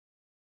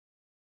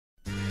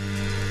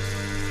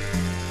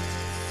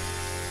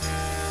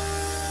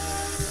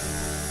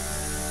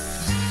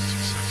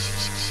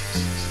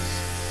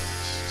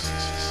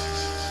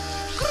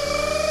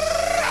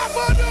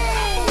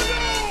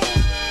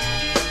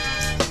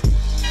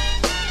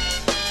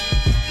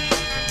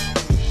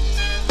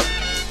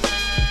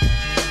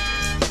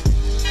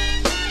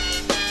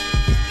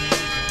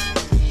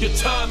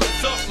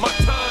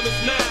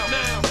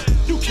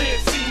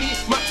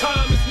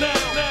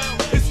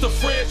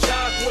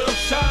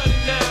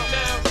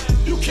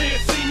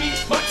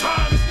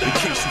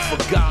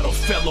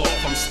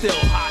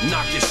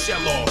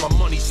shell off. My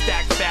money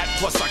stacked fat,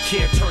 plus I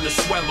can't turn the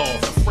swell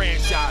off. The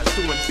franchise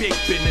doing big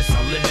business,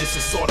 I live this,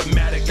 it's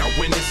automatic, I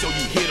win this. So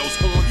you hear those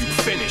horns, you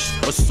finished.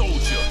 A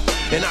soldier,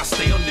 and I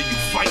stay under you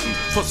fighting.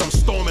 Plus I'm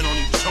storming on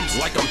you chumps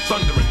like I'm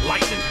thunder and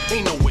lightning.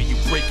 Ain't no way you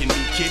breaking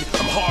me, kid,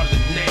 I'm harder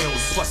than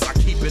nails. Plus I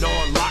keep it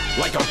on lock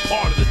like I'm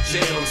part of the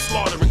jail. I'm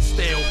slaughtering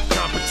stale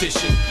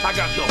competition, I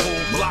got the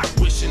whole block